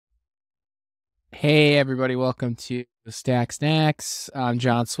Hey everybody, welcome to Stack Snacks. I'm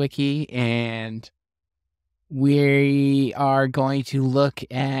John Swicky, and we are going to look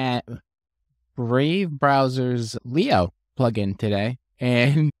at Brave Browser's Leo plugin today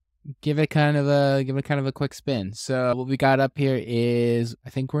and give it kind of a quick spin. So what we got up here is,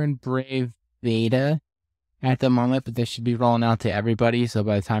 I think we're in Brave beta at the moment, but this should be rolling out to everybody. So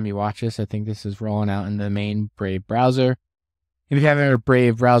by the time you watch this, I think this is rolling out in the main Brave browser. If you haven't heard of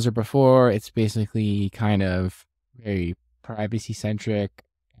Brave browser before, it's basically kind of very privacy-centric,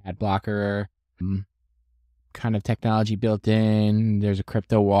 ad blocker, kind of technology built in. There's a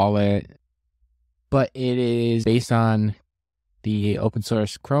crypto wallet, but it is based on the open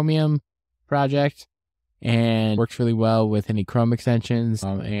source Chromium project and works really well with any Chrome extensions.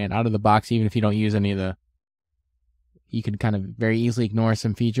 And out of the box, even if you don't use any of the, you can kind of very easily ignore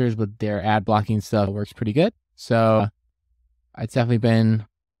some features, but their ad blocking stuff works pretty good. So it's definitely been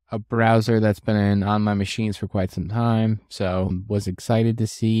a browser that's been on my machines for quite some time. So was excited to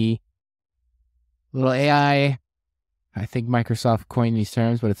see little AI. I think Microsoft coined these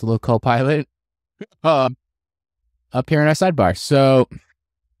terms, but it's a little co-pilot up here in our sidebar. So,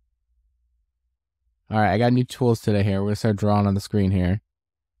 all right, I got new tools today here. We're going to start drawing on the screen here.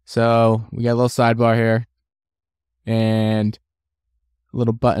 So we got a little sidebar here and a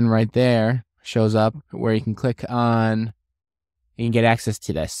little button right there shows up where you can click on. You can get access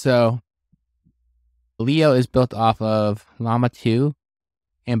to this. So Leo is built off of Llama 2,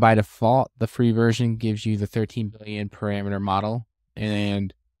 and by default, the free version gives you the 13 billion parameter model.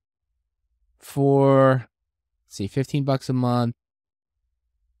 And for, let's see, $15 a month,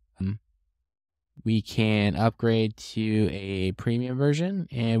 we can upgrade to a premium version,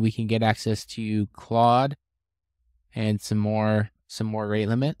 and we can get access to Claude and some more rate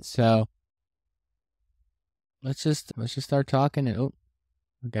limit. So let's just start talking. And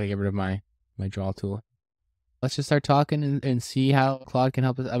I gotta get rid of my draw tool. Let's just start talking and see how Claude can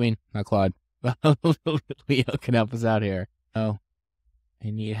help us. I mean, not Claude, but Leo can help us out here. Oh,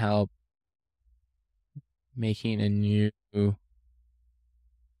 I need help making a new,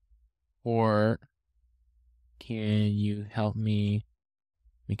 or can you help me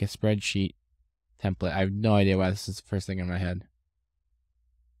make a spreadsheet template? I have no idea why this is the first thing in my head.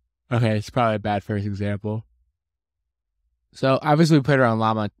 Okay, it's probably a bad first example. So obviously we played around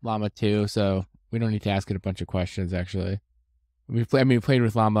Llama 2, so we don't need to ask it a bunch of questions, actually. We played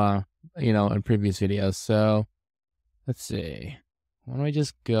with Llama, in previous videos. So let's see. Why don't we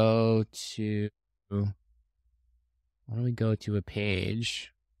go to a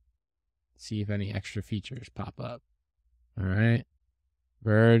page, see if any extra features pop up. All right.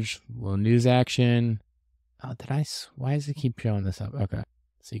 Verge, little news action. Oh, why does it keep showing this up? Okay.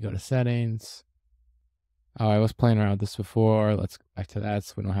 So you go to settings. Oh, I was playing around with this before. Let's go back to that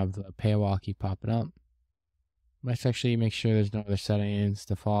so we don't have the paywall keep popping up. Let's actually make sure there's no other settings.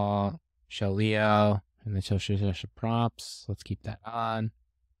 Default, show Leo, and then show prompts. Let's keep that on.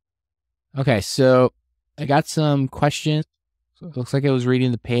 Okay, so I got some questions. So it looks like it was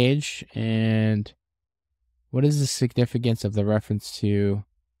reading the page. And what is the significance of the reference to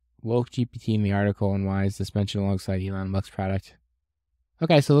woke GPT in the article, and why is this mentioned alongside Elon Musk's product?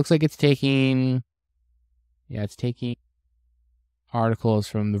 Okay, so it looks like it's taking articles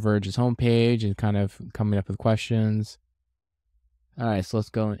from The Verge's homepage and kind of coming up with questions. All right, so let's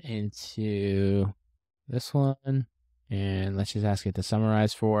go into this one, and let's just ask it to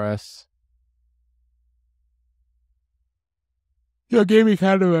summarize for us. Gave me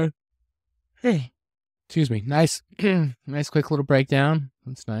kind of excuse me, nice quick little breakdown.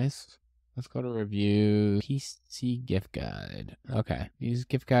 That's nice. Let's go to review PC gift guide. Okay, these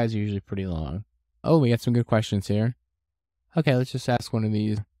gift guides are usually pretty long. Oh, we got some good questions here. Okay, let's just ask one of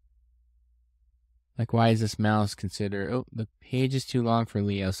these. Like, why is this mouse considered? Oh, the page is too long for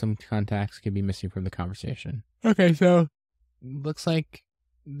Leo. Some context could be missing from the conversation. Okay, so looks like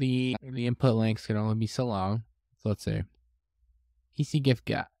the input links can only be so long. So let's see. PC gift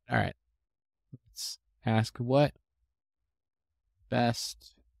guide. All right. Let's ask what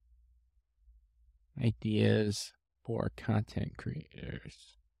best ideas for content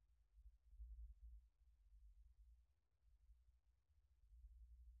creators.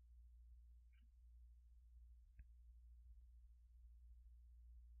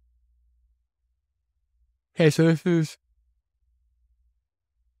 Okay, so this is,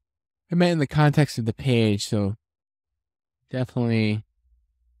 I meant in the context of the page, so definitely,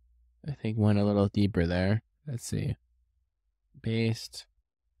 I think, went a little deeper there. Let's see. Based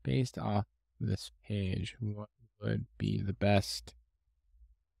off this page, what would be the best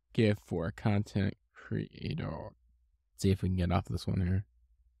gift for a content creator? Let's see if we can get off this one here.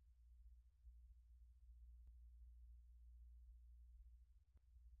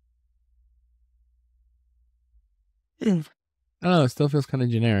 I don't know. It still feels kind of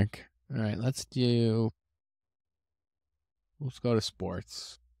generic. All right, let's go to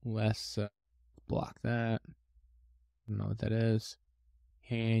sports. Let's block that. I don't know what that is.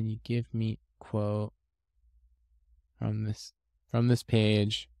 Can you give me a quote from this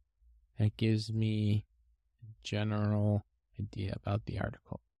page that gives me a general idea about the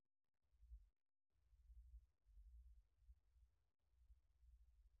article?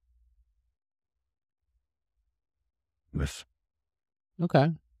 Okay.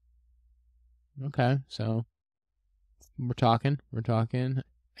 Okay. So we're talking.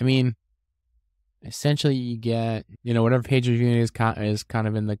 I mean, essentially you get, whatever page you're viewing is kind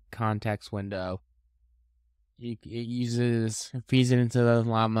of in the context window. It feeds it into the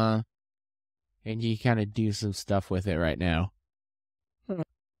llama, and you kind of do some stuff with it right now.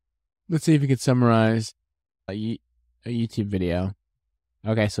 Let's see if you can summarize a YouTube video.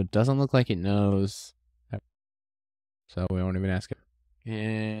 Okay, so it doesn't look like it knows. So we won't even ask it.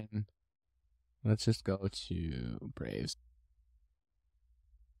 And let's just go to Braves.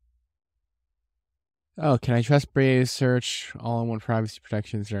 Oh, can I trust Braves search all-in-one privacy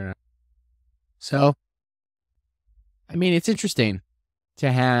protections or not? So, I mean, it's interesting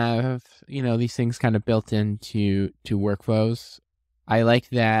to have, these things kind of built into workflows. I like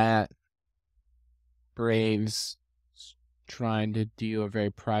that Braves trying to do a very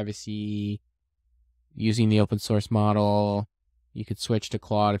privacy using the open source model. You could switch to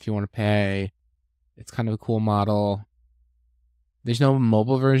Claude if you want to pay. It's kind of a cool model. There's no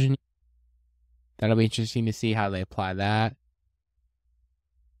mobile version. That'll be interesting to see how they apply that.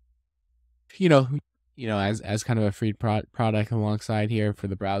 As kind of a free product alongside here for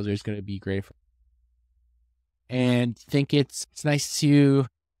the browser is going to be great. And I think it's nice to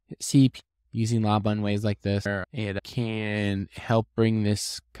see using Llama in ways like this. It can help bring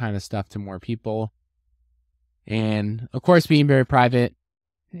this kind of stuff to more people. And of course, being very private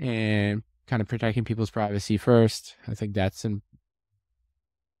and kind of protecting people's privacy first. I think that's a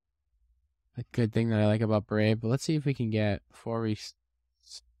good thing that I like about Brave. But let's see if we can get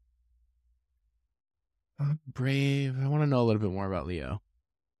Brave. I want to know a little bit more about Leo.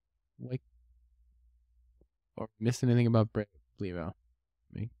 Or missed anything about Brave? Leo.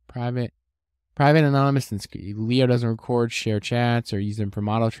 Private, anonymous, and Leo doesn't record, share chats, or use them for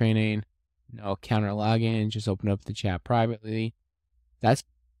model training. No counter login. Just open up the chat privately. That's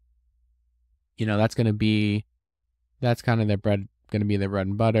going to be kind of their bread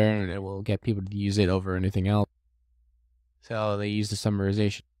and butter, and it will get people to use it over anything else. So they use the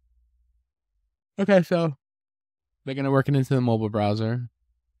summarization. Okay, so they're going to work it into the mobile browser,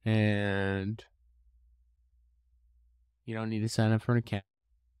 and you don't need to sign up for an account.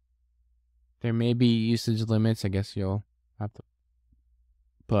 There may be usage limits. I guess you'll have to,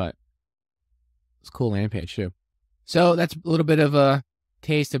 but it's a cool landing page too. So that's a little bit of a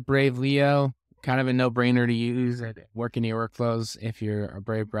taste of Brave Leo. Kind of a no-brainer to use and work in your workflows if you're a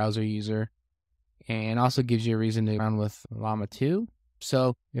Brave browser user. And also gives you a reason to run with Llama 2.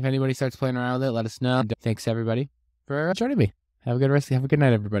 So if anybody starts playing around with it, let us know. Thanks everybody for joining me. Have a good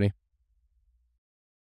night, everybody.